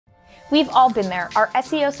We've all been there. Our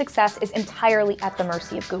SEO success is entirely at the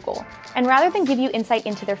mercy of Google. And rather than give you insight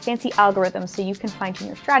into their fancy algorithms so you can fine-tune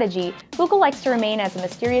your strategy, Google likes to remain as a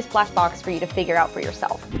mysterious black box for you to figure out for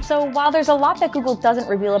yourself. So while there's a lot that Google doesn't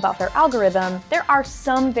reveal about their algorithm, there are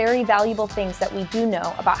some very valuable things that we do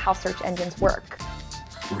know about how search engines work.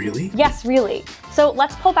 Really? Yes, really. So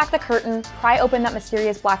let's pull back the curtain, pry open that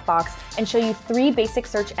mysterious black box, and show you 3 basic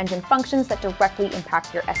search engine functions that directly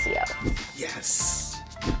impact your SEO. Yes!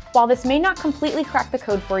 While this may not completely crack the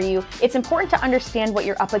code for you, it's important to understand what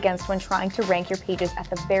you're up against when trying to rank your pages at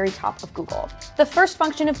the very top of Google. The first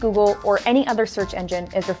function of Google, or any other search engine,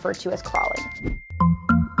 is referred to as crawling.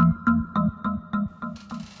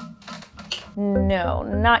 No,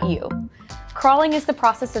 not you. Crawling is the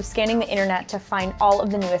process of scanning the internet to find all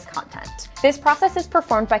of the newest content. This process is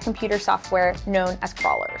performed by computer software known as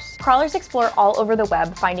crawlers. Crawlers explore all over the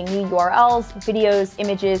web, finding new URLs, videos,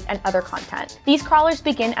 images, and other content. These crawlers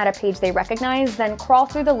begin at a page they recognize, then crawl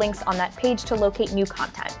through the links on that page to locate new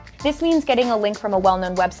content. This means getting a link from a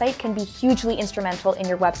well-known website can be hugely instrumental in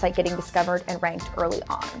your website getting discovered and ranked early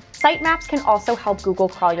on. Sitemaps can also help Google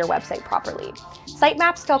crawl your website properly.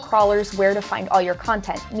 Sitemaps tell crawlers where to find all your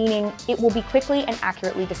content, meaning it will be quickly and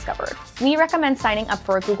accurately discovered. We recommend signing up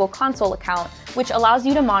for a Google Console account, which allows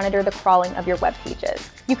you to monitor the crawling of your web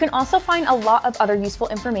pages. You can also find a lot of other useful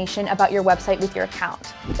information about your website with your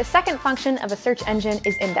account. The second function of a search engine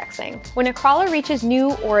is indexing. When a crawler reaches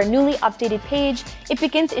new or a newly updated page, it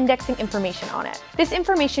begins indexing information on it. This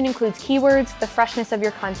information includes keywords, the freshness of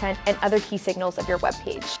your content, and other key signals of your web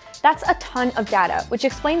page. That's a ton of data, which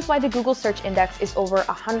explains why the Google search index is over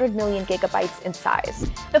 100 million gigabytes in size.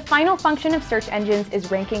 The final function of search engines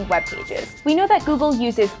is ranking web pages. We know that Google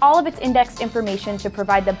uses all of its indexed information to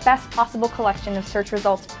provide the best possible collection of search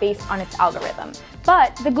results based on its algorithm.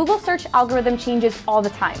 But the Google search algorithm changes all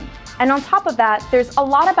the time. And on top of that, there's a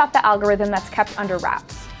lot about the algorithm that's kept under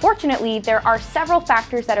wraps. Fortunately, there are several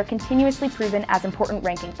factors that are continuously proven as important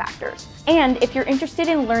ranking factors. And if you're interested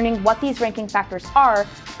in learning what these ranking factors are,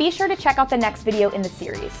 be sure to check out the next video in the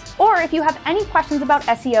series. Or if you have any questions about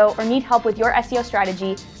SEO or need help with your SEO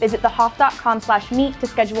strategy, visit thehoth.com/meet to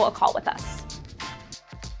schedule a call with us.